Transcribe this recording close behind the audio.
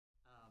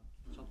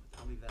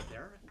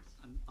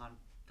on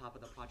top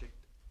of the Project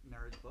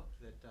Marriage book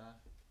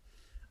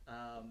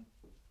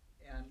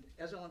and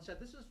as Ellen said,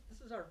 this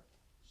is our,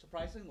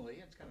 surprisingly,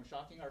 it's kind of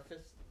shocking, our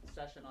 5th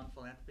session on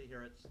philanthropy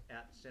here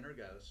at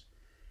Synergos.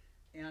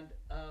 And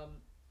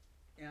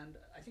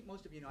I think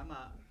most of you know,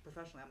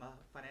 professionally, I'm a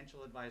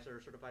financial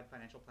advisor, certified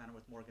financial planner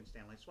with Morgan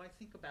Stanley. So I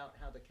think about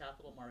how the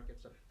capital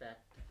markets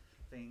affect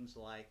things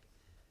like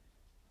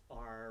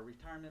our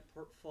retirement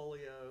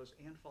portfolios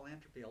and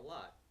philanthropy a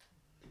lot.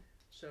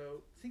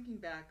 So thinking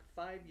back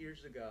 5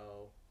 years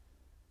ago,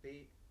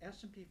 the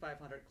S&P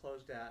 500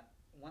 closed at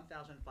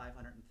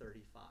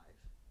 1,535,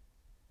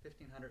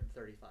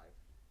 1,535.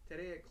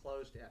 Today it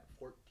closed at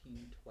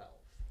 1,412.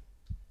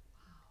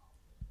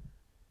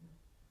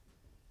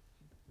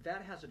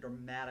 That has a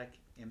dramatic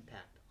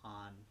impact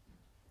on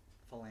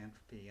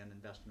philanthropy and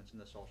investments in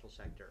the social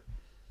sector.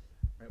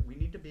 Right? We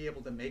need to be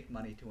able to make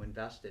money to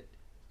invest it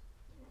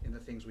in the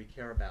things we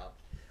care about.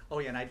 Oh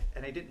yeah,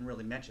 and I didn't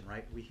really mention,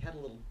 right? We had a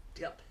little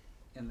dip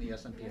in the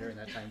S&P during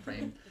that time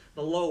frame.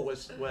 The low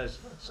was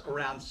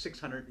around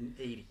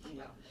 680.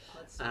 Yeah,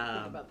 let's think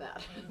about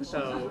that.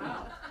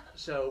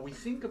 So we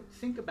think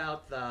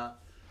about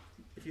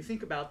if you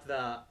think about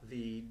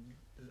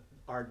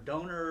our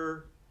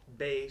donor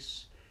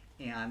base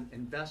and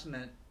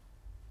investment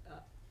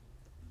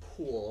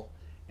pool,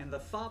 and the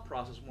thought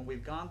process when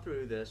we've gone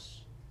through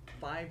this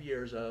 5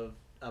 years of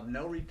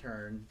no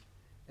return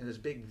and this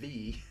big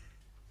V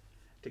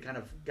to kind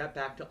of get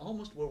back to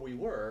almost where we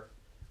were,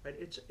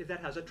 right? That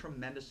has a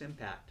tremendous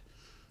impact.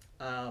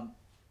 I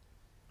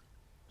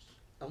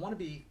want to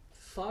be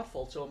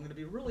thoughtful, so I'm going to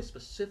be really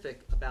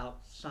specific about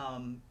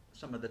some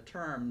of the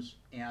terms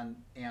and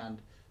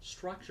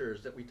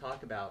structures that we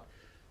talk about.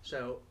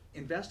 So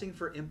investing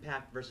for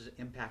impact versus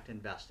impact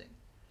investing.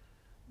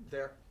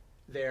 They're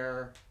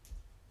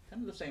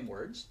kind of the same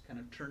words, kind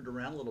of turned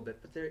around a little bit,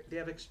 but they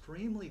have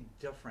extremely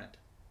different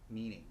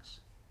meanings.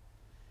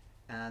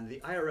 And the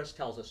IRS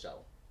tells us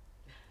so.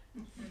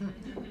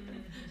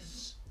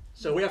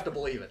 So we have to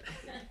believe it.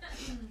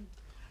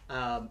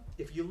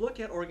 If you look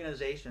at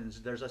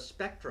organizations, there's a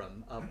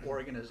spectrum of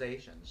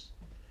organizations.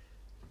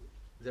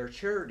 There are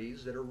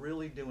charities that are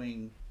really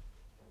doing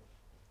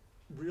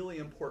really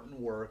important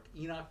work.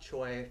 Enoch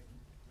Choi,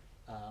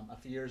 a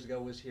few years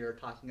ago, was here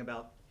talking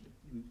about,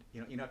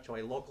 Enoch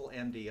Choi, local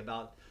MD,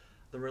 about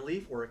the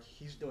relief work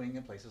he's doing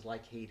in places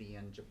like Haiti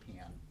and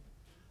Japan.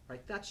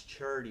 Right? That's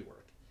charity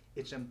work.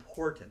 It's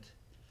important.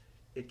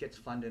 It gets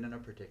funded in a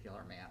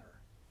particular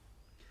manner.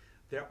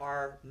 There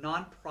are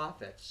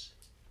nonprofits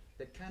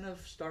that kind of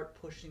start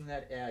pushing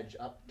that edge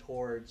up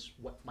towards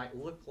what might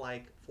look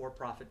like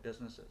for-profit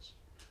businesses.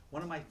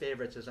 One of my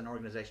favorites is an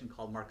organization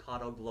called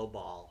Mercado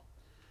Global,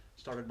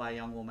 started by a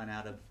young woman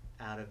out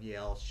of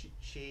Yale.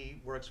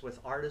 She works with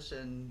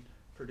artisan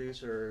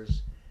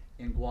producers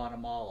in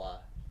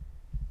Guatemala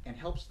and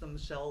helps them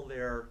sell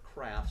their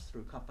crafts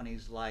through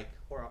companies like,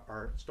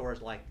 or stores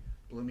like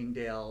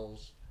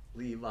Bloomingdale's,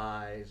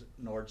 Levi's,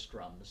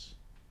 Nordstrom's.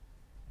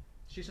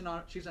 She's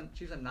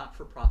a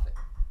not-for-profit.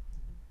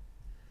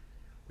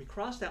 We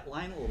cross that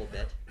line a little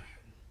bit,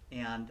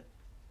 and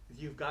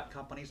you've got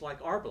companies like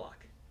R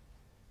Block.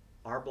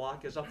 R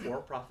Block is a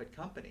for-profit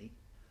company.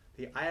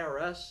 The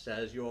IRS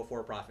says you're a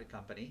for-profit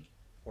company,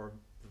 or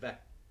in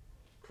fact,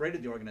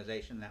 created the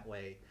organization that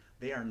way.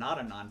 They are not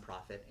a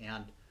nonprofit,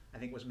 and I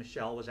think it was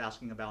Michelle was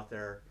asking about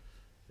their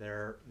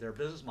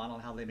business model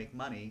and how they make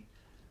money.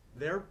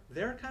 They're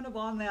kind of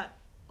on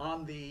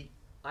the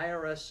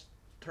IRS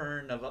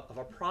turn of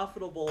a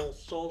profitable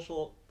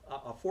social,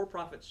 a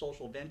for-profit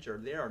social venture.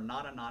 They are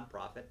not a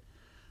nonprofit.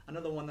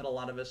 Another one that a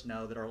lot of us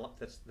know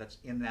that's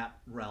in that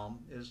realm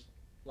is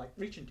like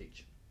Reach and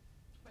Teach.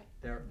 Right.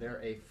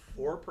 They're a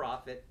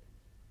for-profit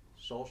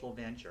social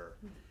venture.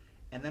 Mm-hmm.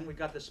 And then we've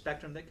got the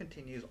spectrum that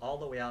continues all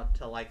the way out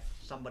to like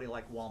somebody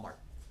like Walmart.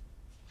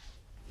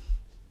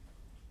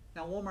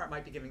 Now Walmart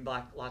might be giving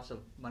back lots of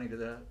money to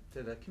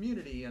the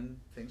community and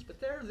things, but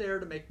they're there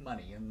to make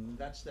money, and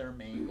that's their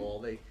main goal.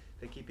 They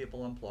keep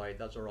people employed.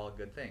 Those are all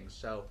good things.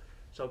 So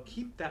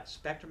keep that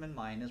spectrum in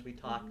mind as we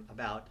talk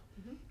about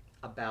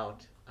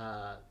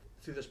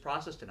through this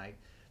process tonight.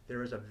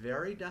 There is a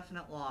very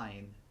definite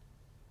line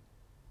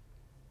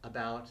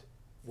about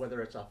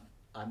whether it's a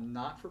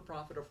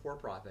not-for-profit or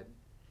for-profit,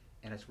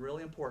 and it's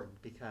really important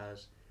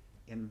because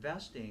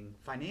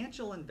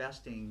financial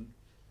investing,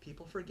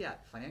 people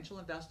forget. Financial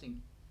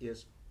investing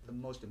is the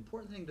most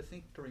important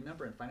thing to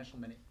remember in financial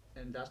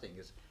investing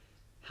is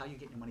how you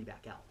get your money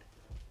back out.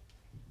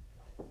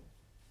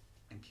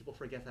 And people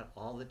forget that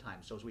all the time.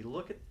 So as we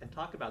look at and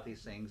talk about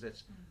these things,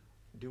 it's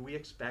do we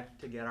expect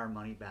to get our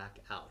money back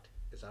out?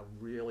 It's a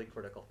really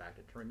critical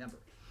factor to remember.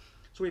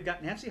 So we've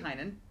got Nancy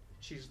Heinen.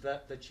 She's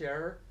the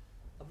chair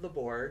of the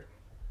board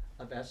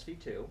of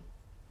SV2.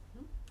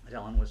 As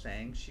Ellen was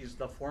saying, she's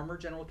the former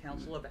general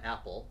counsel of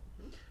Apple.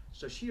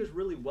 So she is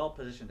really well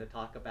positioned to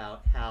talk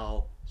about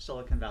how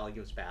Silicon Valley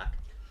gives back.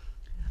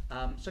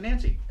 So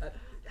Nancy,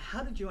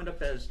 how did you end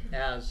up as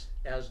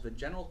the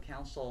general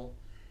counsel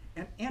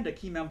and a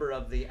key member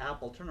of the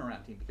Apple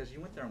turnaround team? Because you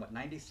went there in what,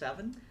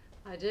 97?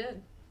 I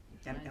did.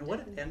 And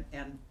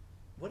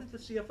what did the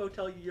CFO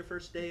tell you your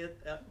first day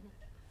at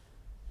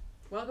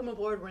Welcome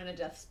aboard, we're in a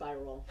death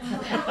spiral.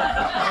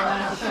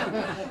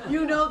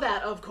 You know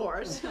that, of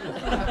course.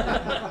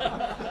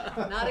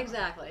 Not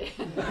exactly.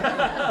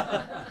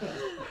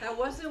 That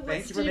wasn't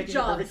what Steve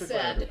Jobs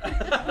said.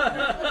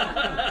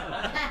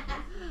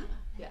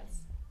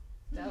 Yes,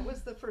 that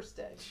was the first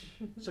day.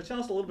 So tell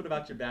us a little bit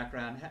about your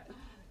background.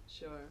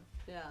 Sure,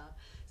 yeah.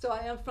 So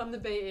I am from the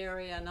Bay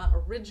Area, not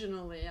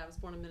originally. I was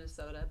born in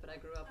Minnesota, but I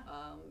grew up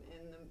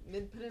in the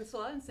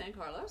Mid-Peninsula in San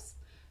Carlos.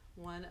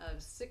 One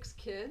of 6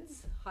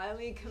 kids,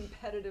 highly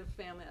competitive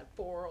family. I had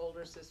 4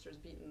 older sisters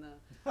beating the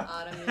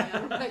out of me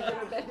on a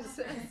regular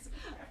basis.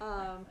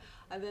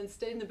 I then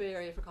stayed in the Bay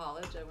Area for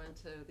college. I went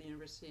to the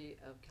University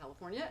of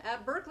California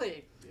at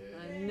Berkeley.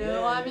 I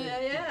know I'm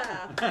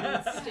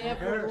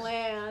Stanford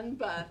land,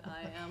 but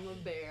I am a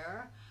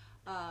bear.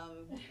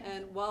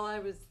 And while I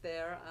was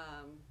there,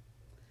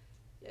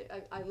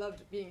 I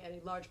loved being at a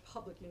large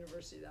public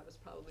university. That was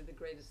probably the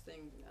greatest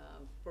thing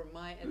for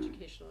my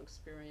educational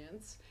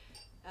experience.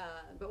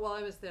 But while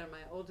I was there, my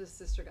oldest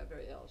sister got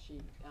very ill.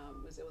 She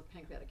was ill with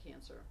pancreatic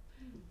cancer.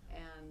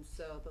 And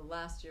so the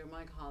last year of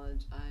my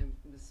college, I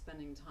was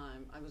spending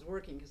time, I was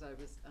working because I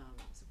was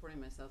supporting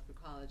myself through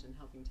college and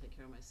helping take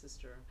care of my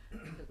sister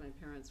because my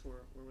parents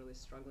were really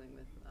struggling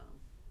with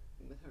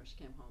her. She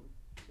came home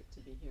to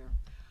be here.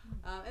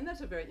 And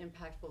that's a very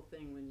impactful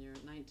thing when you're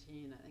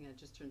 19. I think I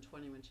just turned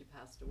 20 when she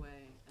passed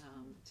away.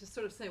 To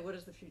sort of say, what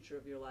is the future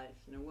of your life?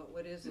 You know,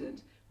 what is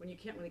it when you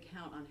can't really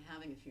count on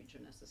having a future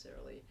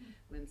necessarily,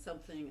 when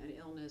something, an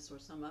illness or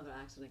some other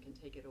accident can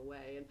take it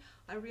away. And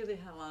I really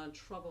had a lot of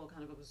trouble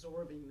kind of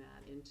absorbing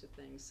that into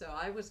things. So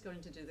I was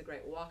going to do the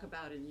great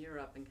walkabout in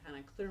Europe and kind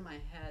of clear my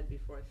head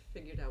before I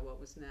figured out what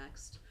was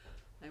next.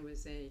 I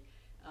was a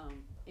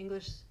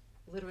English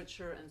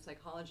literature and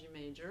psychology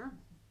major,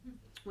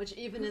 which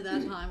even at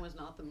that time was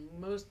not the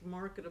most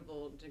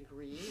marketable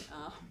degree,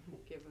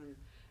 given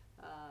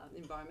the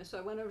environment. So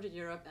I went over to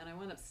Europe and I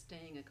wound up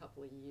staying a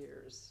couple of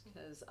years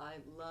because I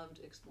loved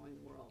exploring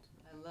the world.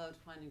 I loved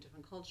finding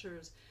different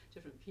cultures,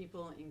 different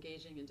people,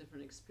 engaging in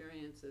different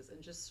experiences,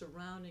 and just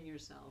surrounding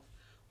yourself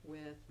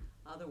with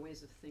other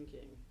ways of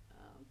thinking.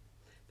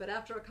 But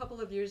after a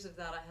couple of years of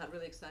that, I had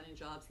really exciting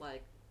jobs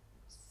like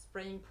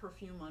spraying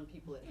perfume on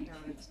people at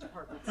Harrods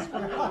department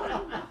store,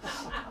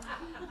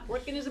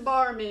 working as a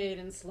barmaid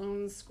in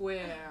Sloane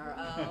Square.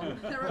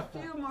 There were a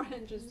few more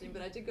interesting,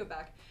 but I did go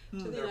back to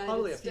the United States. There are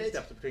probably a few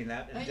steps between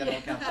that and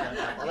general counsel.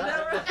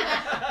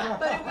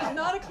 But it was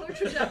not a clear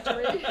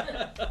trajectory.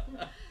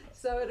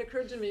 So it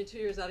occurred to me 2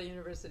 years out of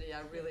university,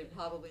 I really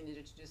probably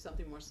needed to do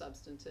something more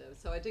substantive.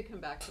 So I did come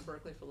back to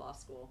Berkeley for law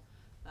school,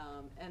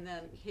 and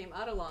then came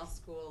out of law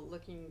school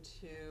looking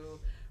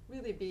to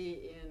really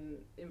be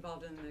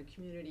involved in the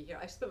community here.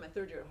 I spent my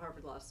 3rd year at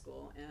Harvard Law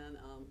School, and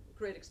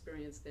great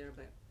experience there,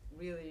 but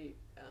really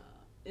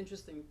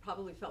interesting.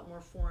 Probably felt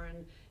more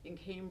foreign in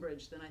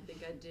Cambridge than I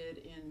think I did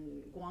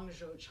in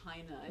Guangzhou,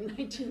 China in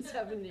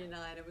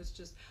 1979. It was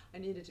just, I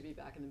needed to be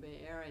back in the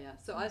Bay Area.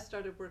 So I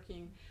started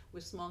working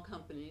with small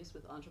companies,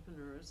 with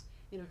entrepreneurs,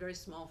 in a very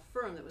small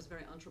firm that was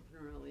very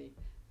entrepreneurially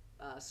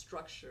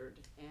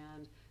structured,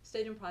 and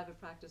stayed in private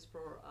practice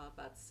for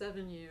about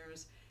 7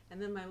 years. And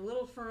then my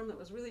little firm that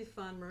was really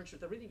fun merged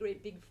with a really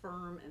great big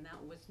firm, and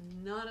that was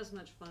not as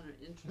much fun or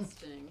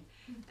interesting.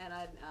 And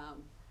I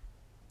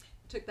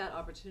took that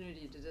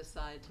opportunity to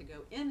decide to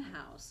go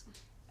in-house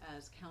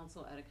as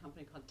counsel at a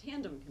company called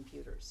Tandem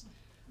Computers.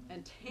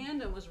 And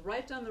Tandem was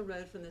right down the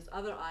road from this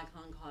other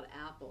icon called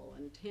Apple.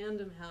 And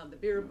Tandem had the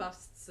beer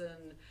busts,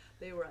 and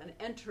they were an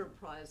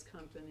enterprise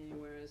company,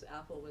 whereas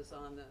Apple was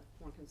on the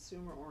more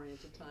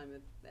consumer-oriented time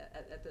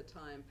at the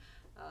time.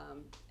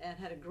 And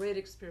had a great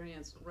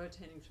experience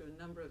rotating through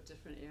a number of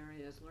different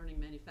areas,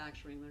 learning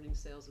manufacturing, learning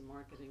sales and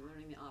marketing,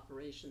 learning the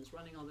operations,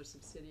 running all their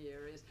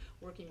subsidiaries,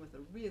 working with a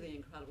really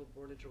incredible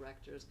board of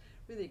directors,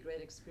 really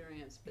great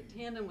experience. But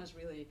Tandem was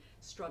really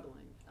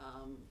struggling,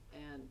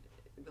 and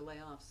the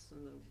layoffs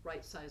and the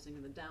right sizing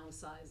and the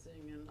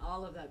downsizing and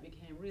all of that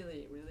became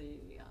really,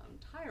 really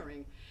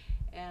tiring.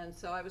 And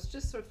so I was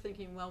just sort of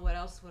thinking, well, what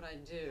else would I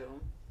do?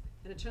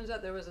 And it turns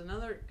out there was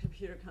another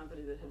computer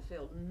company that had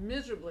failed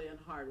miserably in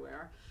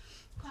hardware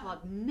called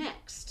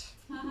Next.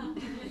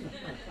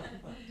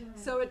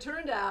 So it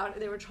turned out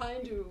they were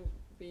trying to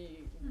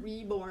be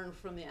reborn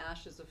from the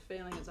ashes of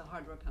failing as a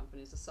hardware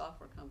company, as a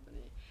software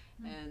company.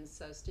 And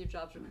so Steve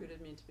Jobs recruited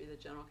me to be the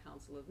general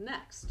counsel of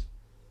Next.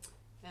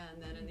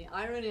 And then in the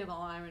irony of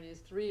all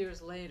ironies, 3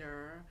 years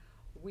later,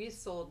 we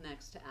sold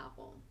Next to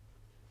Apple.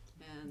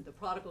 And the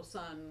prodigal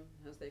son,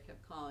 as they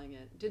kept calling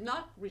it, did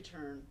not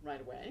return right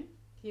away.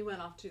 He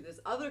went off to this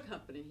other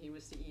company he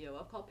was CEO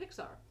of called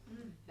Pixar.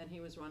 And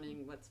he was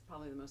running what's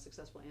probably the most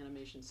successful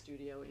animation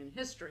studio in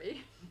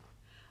history.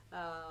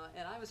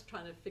 And I was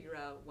trying to figure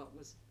out what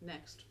was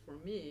next for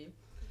me.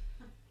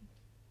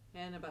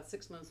 And about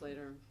 6 months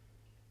later,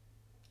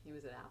 he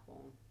was at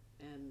Apple.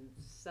 And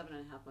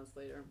 7.5 months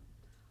later,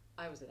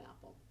 I was at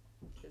Apple.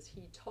 because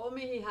he told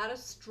me he had a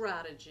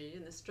strategy,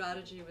 and the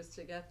strategy was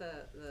to get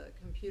the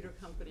computer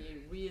company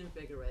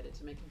reinvigorated,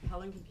 to make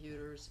compelling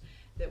computers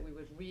that we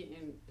would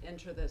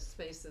re-enter the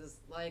spaces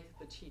like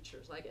the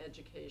teachers, like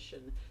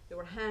education. They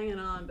were hanging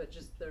on, but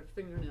just their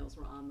fingernails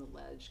were on the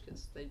ledge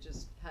because they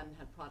just hadn't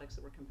had products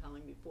that were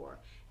compelling before.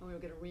 And we were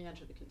going to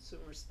re-enter the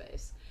consumer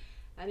space.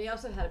 And he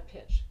also had a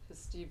pitch, because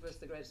Steve was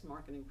the greatest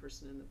marketing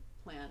person in the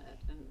planet.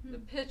 And the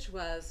pitch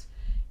was,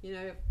 you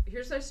know,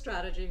 here's our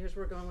strategy, here's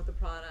where we're going with the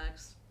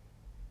products.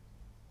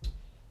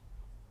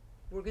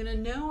 We're going to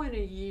know in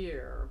a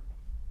year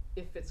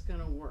if it's going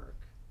to work.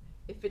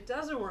 If it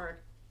doesn't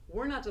work,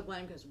 we're not to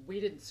blame because we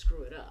didn't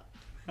screw it up.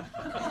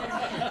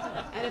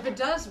 And if it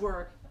does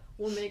work,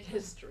 we'll make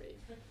history.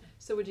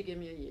 So would you give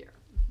me a year?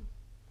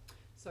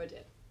 So I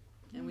did.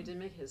 And we did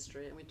make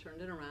history, and we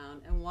turned it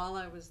around. And while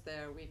I was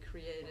there, we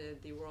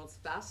created the world's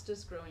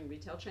fastest growing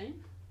retail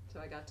chain. So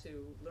I got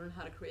to learn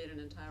how to create an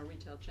entire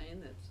retail chain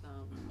that's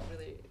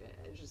really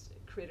just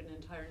created an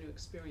entire new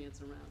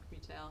experience around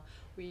retail.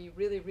 We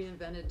really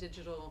reinvented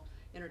digital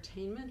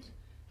entertainment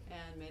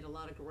and made a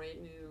lot of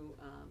great new,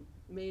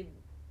 made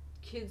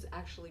kids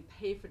actually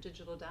pay for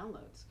digital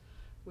downloads,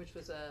 which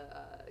was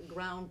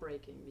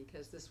groundbreaking,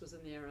 because this was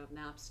in the era of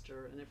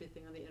Napster, and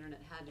everything on the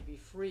internet had to be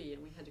free,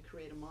 and we had to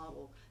create a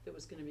model that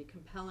was going to be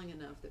compelling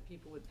enough that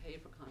people would pay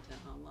for content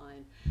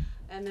online.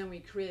 And then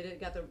we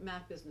got the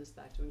Mac business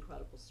back to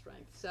incredible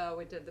strength. So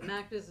we did the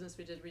Mac business,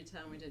 we did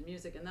retail, and we did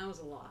music, and that was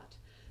a lot.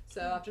 So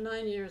after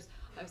 9 years,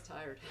 I was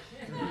tired.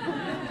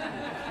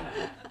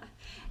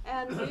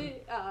 And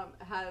we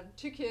had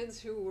 2 kids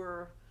who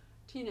were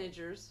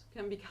teenagers,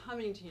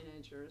 becoming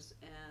teenagers,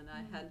 and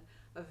I had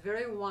a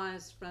very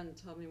wise friend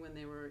tell me when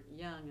they were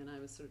young, and I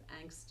was sort of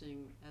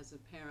angsting as a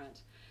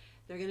parent,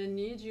 they're going to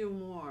need you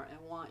more and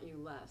want you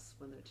less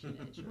when they're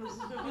teenagers.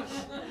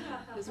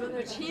 Because when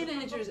they're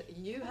teenagers,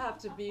 you have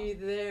to be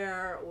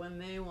there when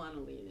they want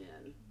to lean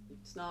in.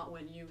 It's not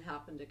when you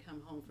happen to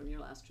come home from your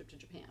last trip to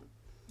Japan.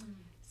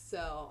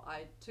 So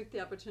I took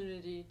the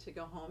opportunity to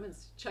go home and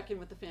check in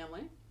with the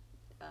family.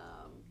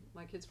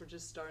 My kids were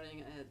just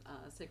starting at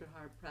Sacred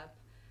Heart Prep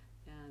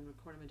and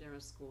Recorder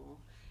Madera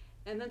School,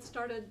 and then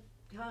started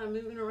kind of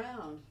moving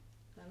around,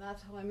 and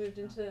that's how I moved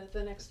into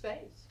the next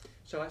phase.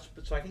 So I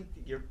think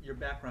your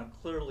background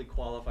clearly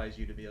qualifies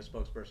you to be a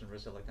spokesperson for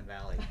Silicon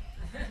Valley.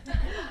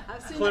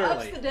 I've seen the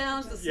ups, the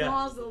downs, the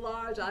smalls, the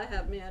large. I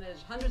have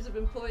managed hundreds of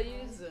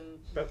employees, and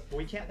but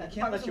we can't let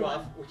you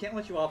off. We can't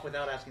let you off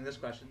without asking this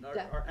question,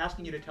 or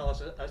asking you to tell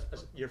us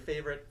your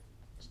favorite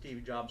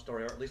Steve Jobs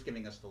story, or at least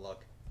giving us the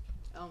look.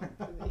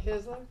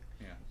 His look?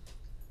 Yeah.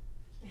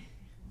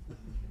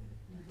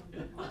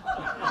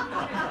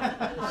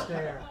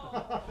 Stare.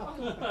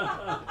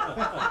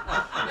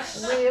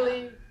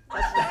 Really?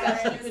 That's the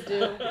best you could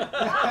do?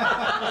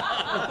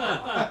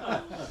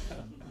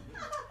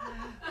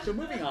 So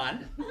moving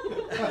on.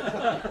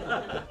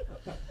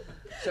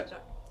 So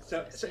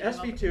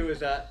SV2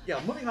 is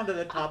moving on to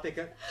the topic.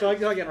 So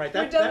again, right?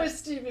 We're done with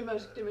Steve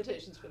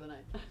imitations for the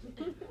night.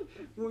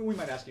 We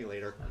might ask you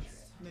later.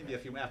 Maybe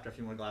after a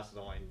few more glasses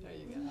of wine. There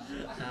you go.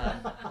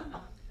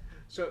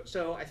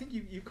 So I think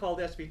you called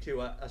SV2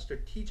 a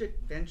strategic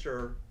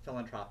venture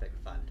philanthropic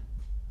fund.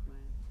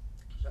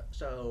 Right.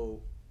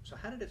 So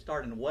how did it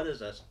start, and what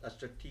is a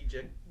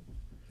strategic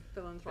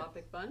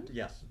philanthropic fund?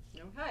 Yes.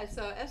 Okay,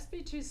 so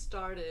SV2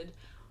 started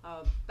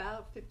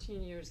about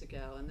 15 years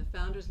ago, and the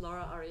founder is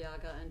Laura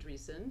Arriaga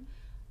Andreessen,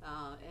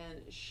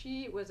 and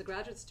she was a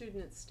graduate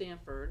student at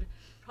Stanford,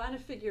 trying to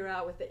figure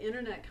out, with the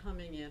internet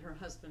coming in, her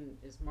husband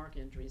is Mark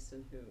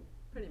Andreessen, who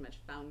pretty much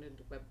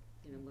founded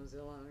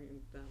Mozilla,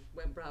 the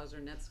web browser,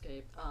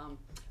 Netscape.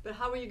 But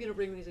how are you going to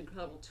bring these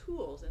incredible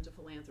tools into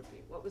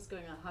philanthropy? What was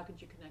going on? How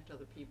could you connect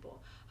other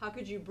people? How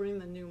could you bring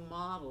the new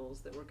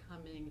models that were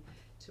coming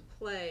to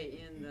play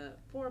in the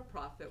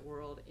for-profit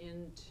world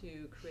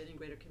into creating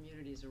greater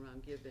communities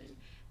around giving?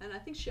 And I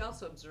think she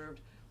also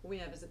observed what we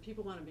have is that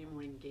people want to be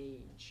more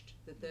engaged,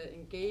 that the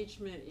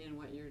engagement in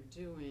what you're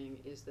doing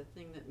is the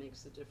thing that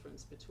makes the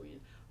difference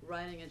between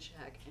writing a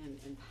check and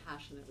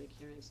passionately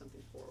carrying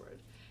something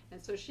forward.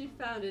 And so she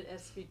founded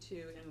SV2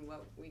 in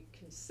what we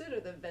consider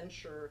the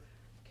venture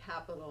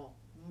capital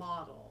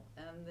model.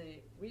 And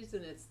the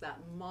reason it's that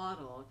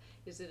model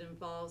is it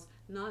involves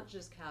not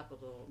just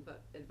capital,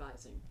 but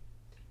advising.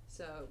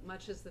 So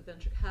much as the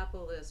venture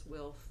capitalists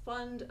will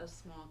fund a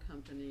small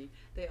company,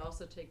 they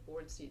also take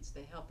board seats.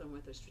 They help them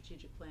with their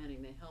strategic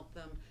planning. They help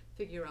them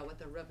figure out what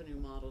their revenue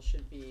model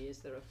should be. Is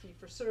there a fee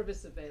for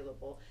service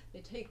available? They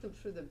take them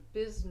through the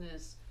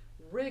business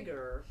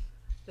rigor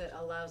that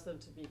allows them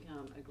to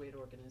become a great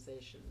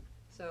organization.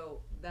 So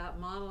that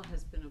model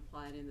has been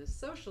applied in the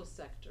social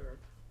sector,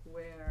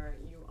 where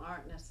you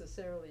aren't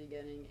necessarily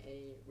getting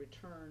a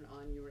return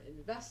on your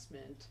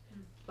investment,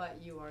 but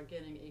you are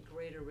getting a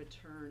greater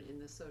return in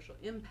the social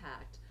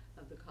impact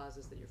of the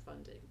causes that you're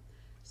funding.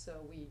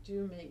 So we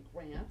do make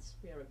grants.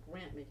 We are a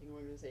grant-making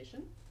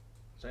organization.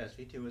 So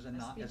SV2 is a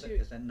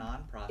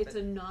nonprofit. It's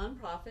a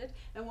nonprofit,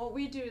 and what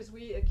we do is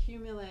we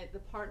accumulate the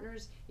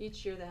partners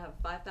each year. They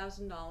have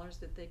 $5,000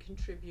 that they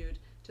contribute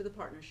to the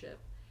partnership,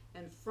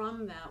 And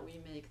from that,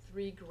 we make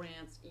 3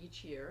 grants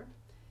each year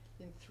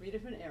in 3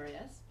 different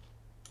areas: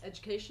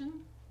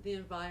 education, the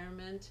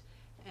environment,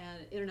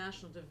 and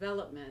international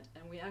development.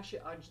 And we actually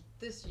are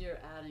this year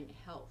adding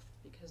health,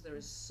 because there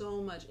is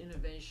so much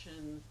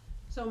innovation,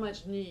 so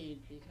much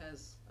need,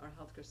 because our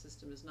healthcare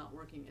system is not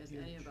working as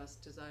any of us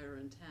desire or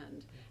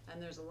intend.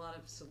 And there's a lot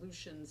of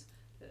solutions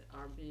that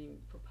are being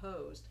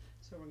proposed.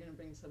 So we're gonna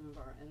bring some of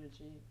our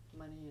energy,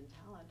 money, and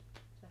talent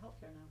to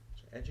healthcare now.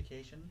 So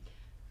education,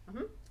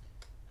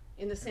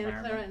 In the Santa Clara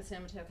Environment. and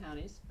San Mateo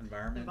counties.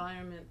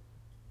 environment,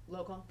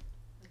 Local,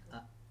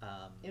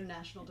 international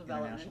international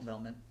development,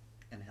 development,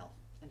 and health.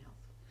 and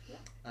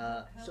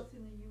health. Health So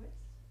in the US,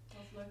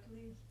 health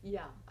locally.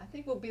 Yeah, I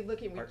think we'll be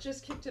looking, we Are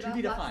just kicked it to off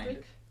be last defined.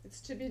 week.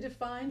 It's to be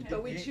defined,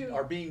 but we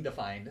are being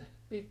defined.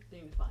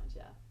 being defined,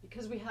 yeah.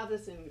 Because we have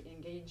this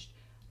engaged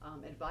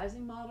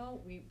advising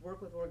model, we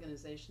work with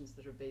organizations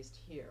that are based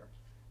here,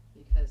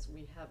 because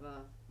we have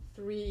a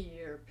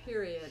 3-year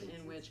period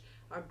in which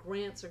our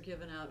grants are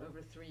given out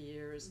over 3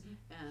 years,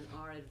 and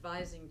our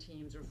advising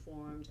teams are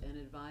formed and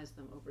advise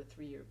them over a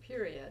 3-year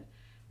period.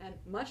 And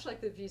much like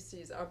the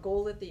VCs, our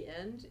goal at the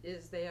end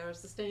is they are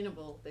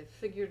sustainable. They've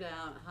figured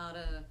out how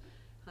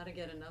to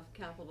get enough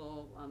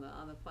capital on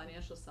the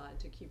financial side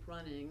to keep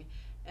running,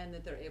 and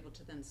that they're able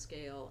to then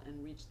scale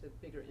and reach the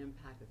bigger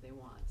impact that they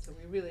want. So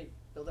we really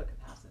build their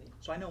capacity.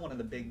 So I know one of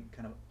the big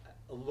kind of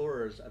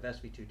allures of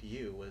SV2 to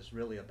you was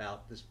really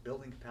about this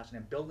building capacity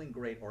and building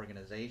great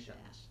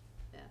organizations.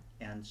 Yeah.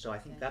 And so I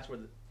think Yeah. that's where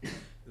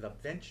the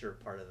venture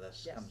part of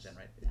this Yes. comes in,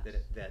 right?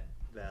 Yes.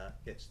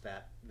 It's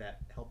that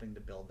helping to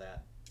build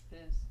that It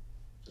is.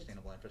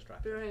 sustainable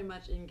infrastructure. Very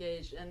much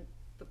engaged, and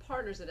the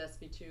partners at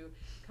SV2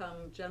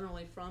 come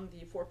generally from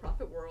the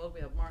for-profit world.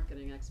 We have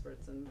marketing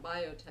experts and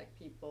biotech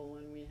people,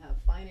 and we have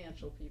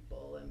financial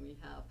people, and we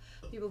have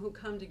people who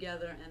come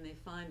together and they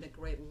find a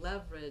great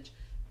leverage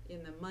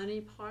in the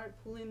money part,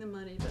 pooling the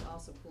money, but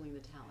also pooling the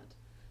talent,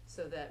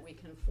 so that we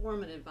can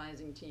form an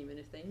advising team. And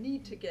if they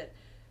need to get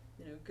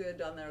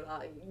good on their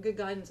good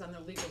guidance on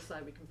their legal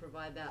side, we can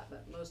provide that,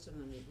 but most of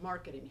them need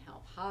marketing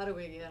help. How do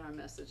we get our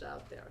message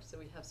out there? So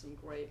we have some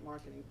great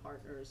marketing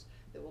partners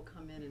that will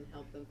come in and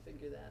help them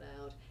figure that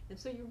out. And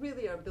so you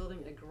really are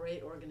building a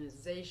great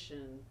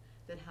organization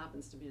that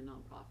happens to be a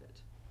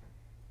nonprofit.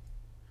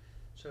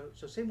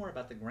 So say more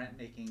about the grant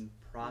making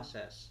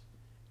process,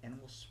 and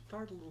we'll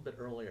start a little bit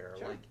earlier,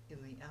 Sure. like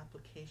in the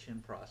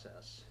application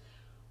process.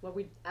 Well,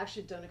 we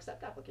actually don't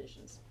accept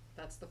applications.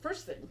 That's the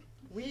first thing.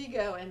 We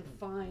go and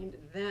find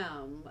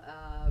them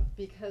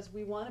because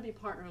we want to be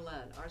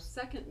partner-led. Our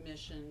second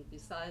mission,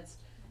 besides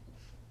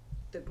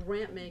the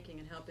grant making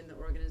and helping the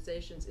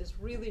organizations, is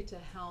really to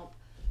help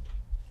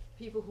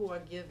people who are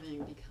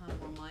giving become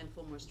more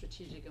mindful, more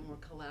strategic, and more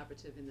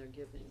collaborative in their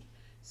giving.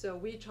 So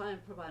we try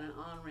and provide an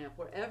on-ramp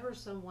wherever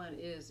someone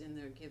is in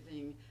their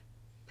giving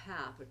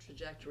path or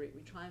trajectory.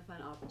 We try and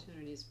find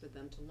opportunities for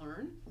them to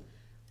learn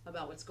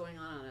about what's going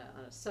on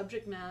a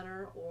subject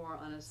matter or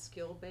on a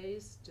skill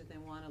base. Do they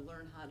want to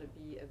learn how to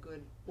be a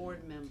good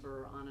board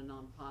member on a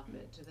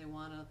nonprofit? Do they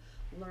want to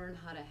learn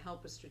how to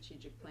help with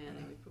strategic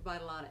planning? We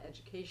provide a lot of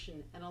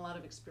education and a lot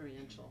of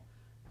experiential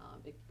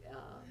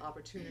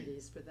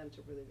opportunities for them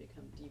to really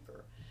become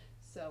deeper.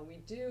 So we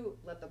do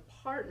let the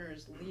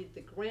partners lead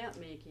the grant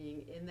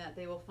making, in that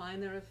they will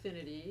find their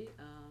affinity.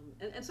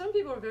 And some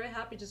people are very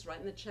happy just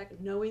writing the check,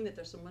 knowing that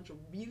there's a bunch of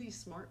really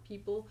smart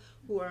people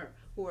who are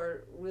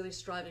really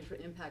striving for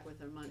impact with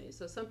their money.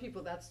 So some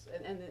people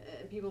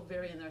and people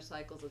vary in their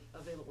cycles of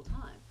available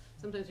time.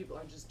 Sometimes people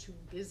are just too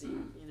busy,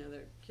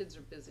 their kids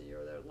are busy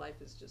or their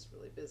life is just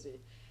really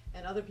busy.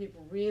 And other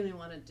people really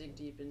want to dig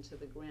deep into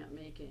the grant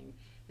making.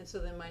 And so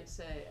they might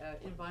say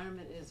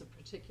environment is a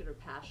particular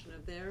passion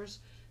of theirs.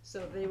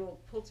 So they will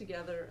pull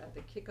together at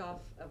the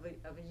kickoff of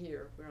a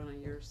year, we're on a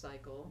year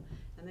cycle,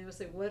 and they will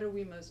say, what are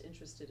we most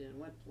interested in?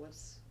 What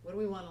do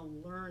we want to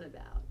learn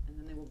about? And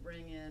then they will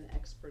bring in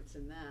experts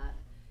in that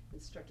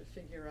and start to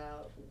figure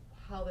out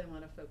how they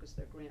want to focus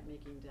their grant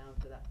making down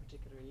for that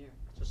particular year.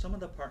 So some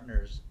of the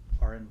partners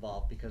are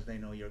involved because they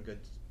know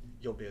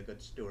you'll be a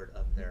good steward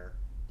of their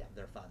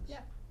funds.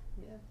 Yeah.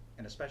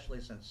 And especially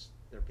since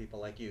there are people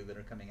like you that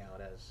are coming out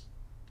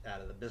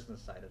of the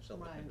business side of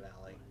Silicon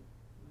Valley.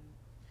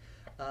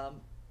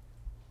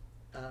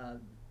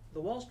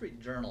 The Wall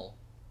Street Journal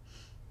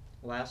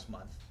last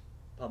month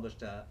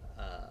published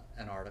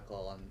an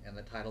article, and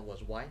the title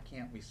was, "Why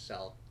Can't We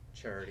Sell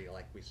Charity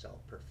Like We Sell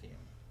Perfume?"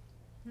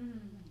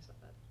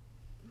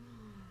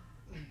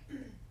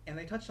 And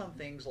they touched on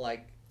things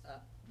like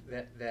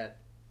that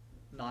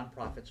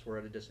nonprofits were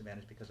at a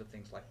disadvantage because of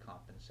things like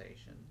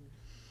compensation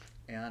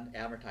and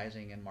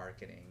advertising and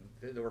marketing.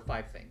 There were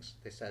 5 things.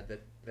 They said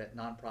that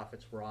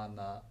nonprofits were on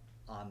the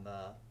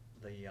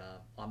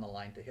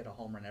line to hit a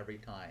home run every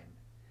time,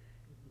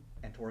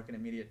 and to work in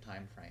immediate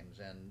time frames,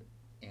 and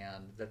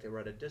that they were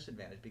at a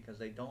disadvantage because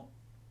they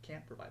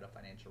can't provide a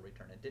financial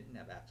return and didn't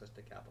have access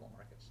to capital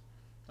markets.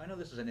 I know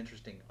this is an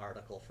interesting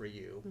article for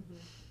you.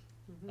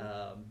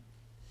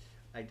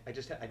 I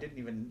didn't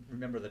even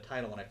remember the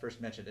title when I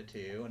first mentioned it to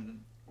you,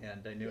 and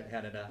I knew it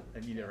had a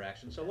immediate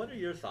reaction. So what are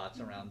your thoughts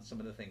around some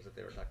of the things that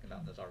they were talking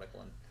about in this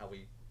article and how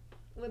we?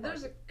 Well,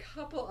 there's a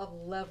couple of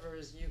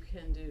levers you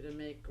can do to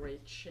make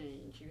great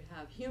change. You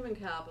have human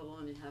capital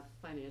and you have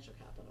financial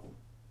capital.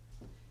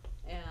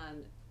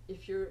 And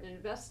if you're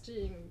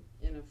investing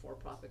in a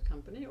for-profit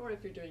company, or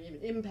if you're doing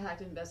even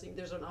impact investing,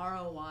 there's an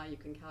ROI you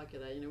can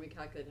calculate. You know, we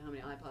calculate how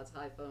many iPods,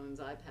 iPhones,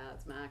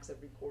 iPads, Macs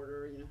every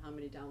quarter. You know, how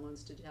many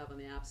downloads did you have on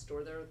the App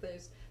Store? There are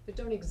things that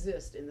don't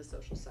exist in the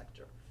social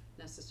sector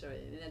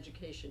necessarily. In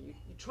education, you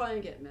try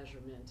and get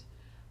measurement.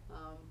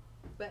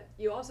 But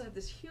you also have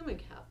this human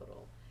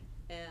capital.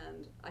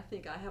 And I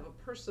think I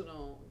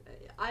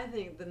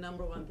think the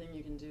number one thing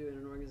you can do in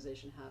an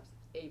organization have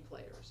A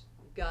players.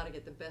 You've got to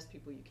get the best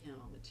people you can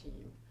on the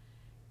team.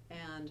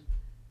 And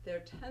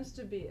there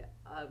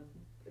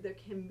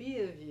can be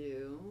a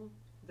view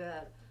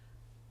that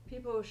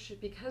people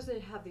should, because they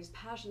have these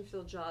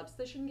passion-filled jobs,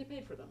 they shouldn't get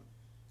paid for them.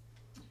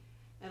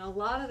 And a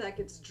lot of that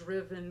gets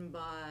driven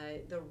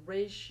by the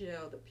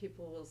ratio that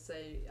people will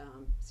see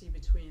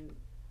between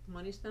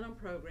money spent on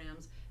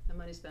programs and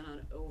money spent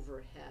on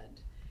overhead.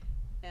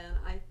 And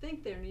I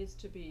think there needs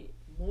to be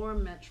more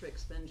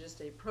metrics than just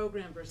a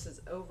program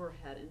versus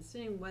overhead, and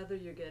seeing whether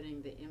you're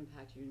getting the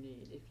impact you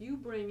need. If you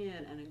bring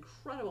in an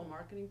incredible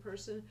marketing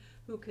person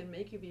who can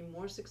make you be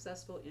more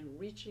successful in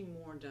reaching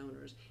more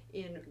donors,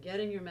 in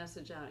getting your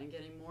message out and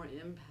getting more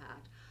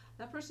impact,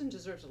 that person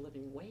deserves a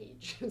living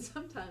wage. And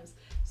sometimes,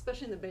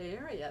 especially in the Bay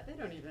Area, they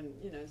don't even,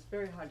 it's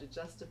very hard to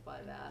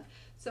justify that.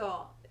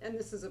 So, and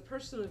this is a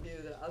personal view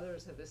that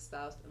others have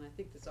espoused, and I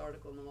think this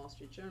article in the Wall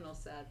Street Journal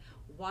said,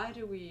 why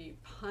do we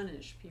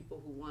punish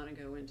people who want to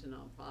go into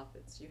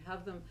nonprofits? You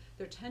have them,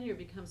 their tenure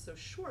becomes so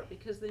short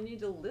because they need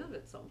to live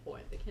at some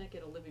point. They can't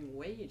get a living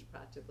wage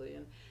practically.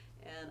 And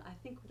I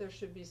think there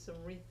should be some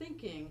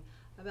rethinking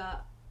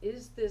about,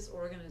 is this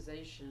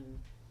organization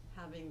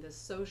having the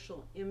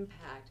social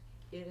impact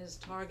it is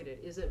targeted?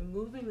 Is it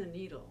moving the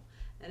needle?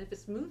 And if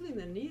it's moving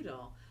the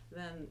needle,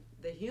 then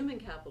the human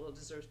capital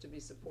deserves to be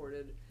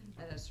supported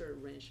at a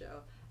certain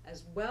ratio,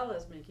 as well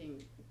as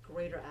making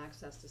greater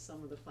access to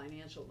some of the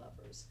financial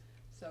levers.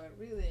 So it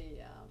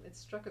really, it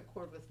struck a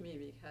chord with me,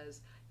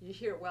 because you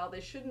hear, well, they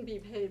shouldn't be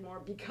paid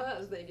more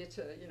because they get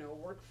to,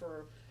 work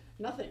for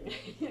nothing.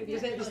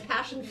 Because they have these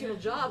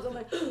passion-filled jobs. I'm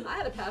like, I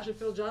had a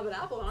passion-filled job at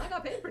Apple and I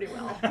got paid pretty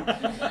well.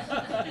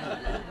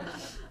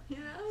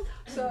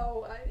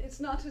 So it's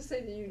not to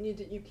say that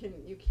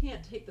you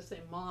can't take the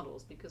same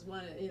models, because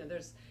one,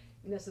 there's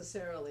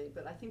necessarily,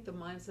 but I think the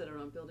mindset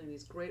around building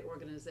these great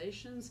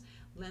organizations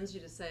lends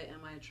you to say,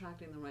 am I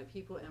attracting the right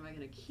people? Am I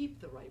going to keep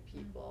the right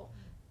people?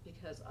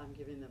 Because I'm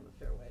giving them a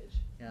fair wage.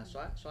 Yeah.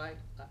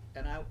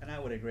 I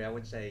would agree. I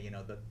would say,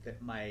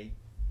 that my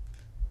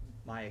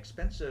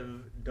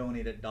expensive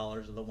donated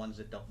dollars are the ones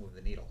that don't move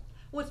the needle.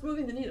 What's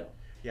moving the needle?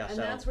 Yeah, and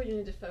that's where you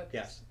need to focus.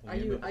 Yes. Are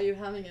you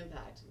having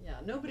impact? Yeah.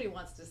 Nobody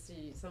wants to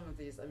see some of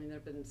these. I mean, there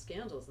have been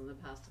scandals in the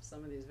past of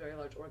some of these very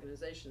large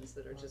organizations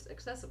that are just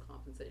excessive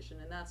compensation,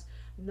 and that's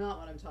not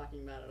what I'm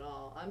talking about at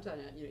all. I'm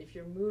talking about, if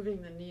you're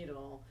moving the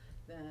needle,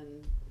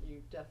 then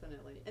you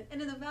definitely.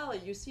 And in the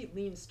Valley, you see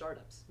lean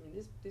startups. I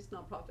mean, these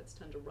nonprofits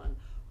tend to run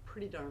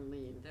pretty darn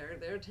lean.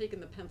 They're taking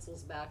the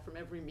pencils back from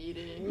every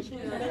meeting. They're using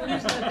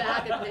the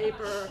bag of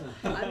paper.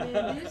 I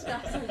mean, these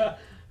guys.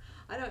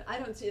 I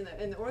don't see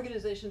in the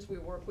organizations we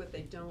work with,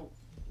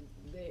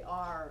 they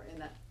are in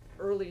that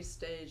early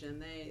stage,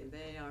 and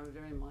they are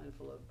very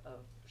mindful of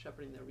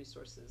shepherding their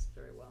resources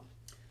very well.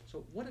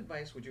 So what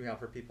advice would you have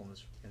for people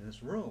in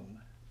this room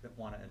that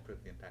want to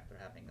improve the impact they're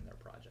having in their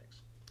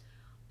projects?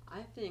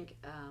 I think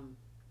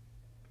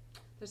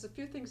there's a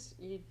few things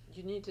you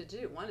need to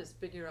do. One is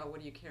figure out,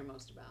 what do you care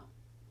most about?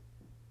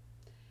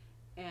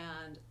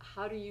 And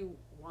how do you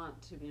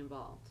want to be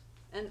involved?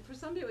 And for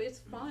some people, it's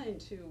fine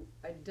to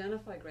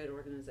identify great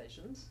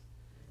organizations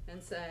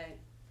and say,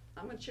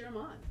 I'm going to cheer them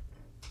on.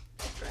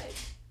 That's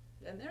great.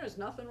 And there is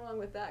nothing wrong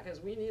with that,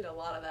 because we need a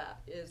lot of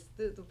that.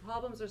 The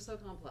problems are so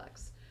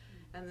complex.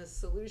 And the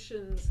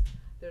solutions,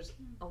 there's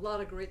a lot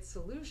of great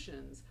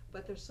solutions,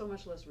 but there's so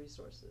much less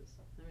resources.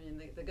 I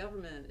mean, the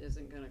government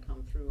isn't going to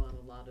come through on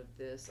a lot of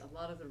this. A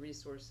lot of the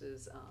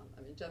resources,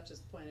 Jeff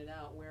just pointed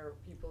out where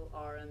people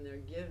are in their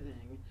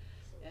giving.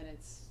 And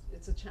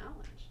it's a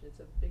challenge. It's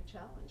a big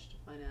challenge to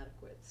find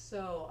adequate.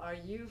 So are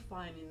you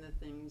finding the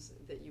things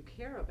that you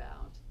care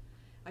about?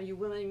 Are you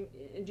willing,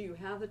 do you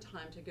have the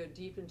time to go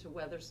deep into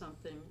whether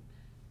something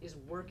is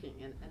working,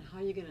 and how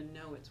are you going to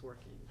know it's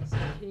working? So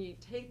can you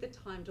take the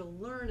time to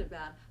learn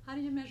about, how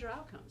do you measure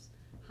outcomes?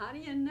 How do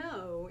you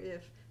know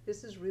if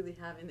this is really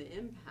having the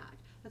impact?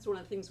 That's one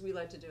of the things we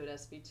like to do at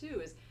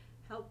SB2, is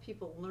help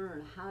people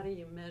learn, how do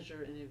you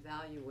measure and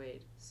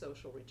evaluate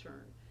social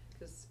return?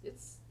 Because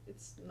it's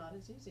not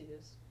as easy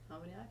as how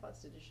many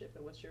iPods did you ship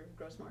and what's your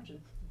gross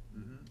margin.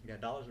 Mm-hmm. Yeah,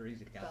 dollars are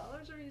easy to count.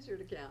 Dollars are easier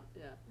to count.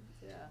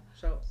 Yeah.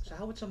 So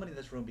how would somebody in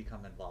this room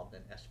become involved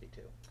in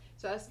SB2?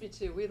 So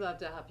SB2, we love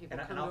to have people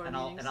come to our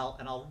meetings. And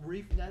I'll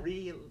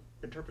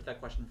reinterpret that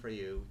question for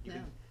you.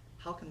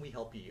 How can we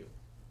help you?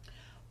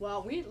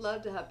 Well, we'd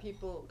love to have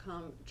people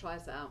come try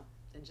us out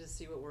and just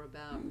see what we're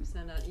about. We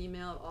send out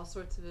email, all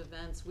sorts of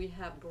events. We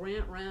have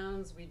grant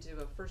rounds. We do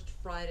a first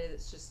Friday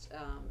that's just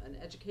an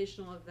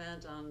educational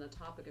event on a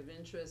topic of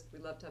interest. We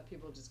love to have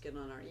people just get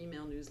on our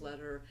email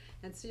newsletter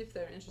and see if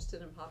they're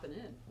interested in popping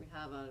in. We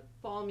have a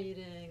fall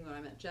meeting where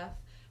I met Jeff.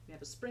 We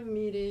have a spring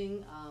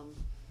meeting.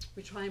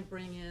 We try and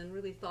bring in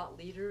really thought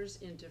leaders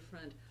in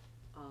different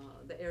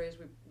the areas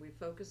we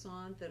focus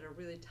on that are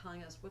really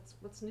telling us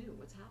what's new,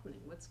 what's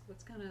happening, what's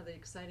kind of the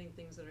exciting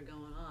things that are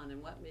going on,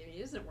 and what maybe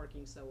isn't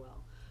working so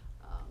well.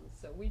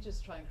 So we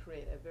just try and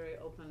create a very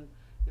open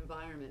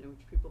environment in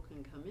which people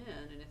can come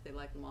in, and if they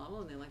like the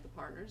model and they like the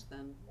partners,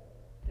 then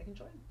they can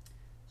join.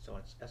 So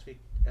it's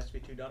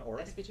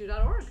sv2.org.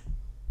 sv2.org.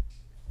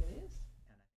 It is.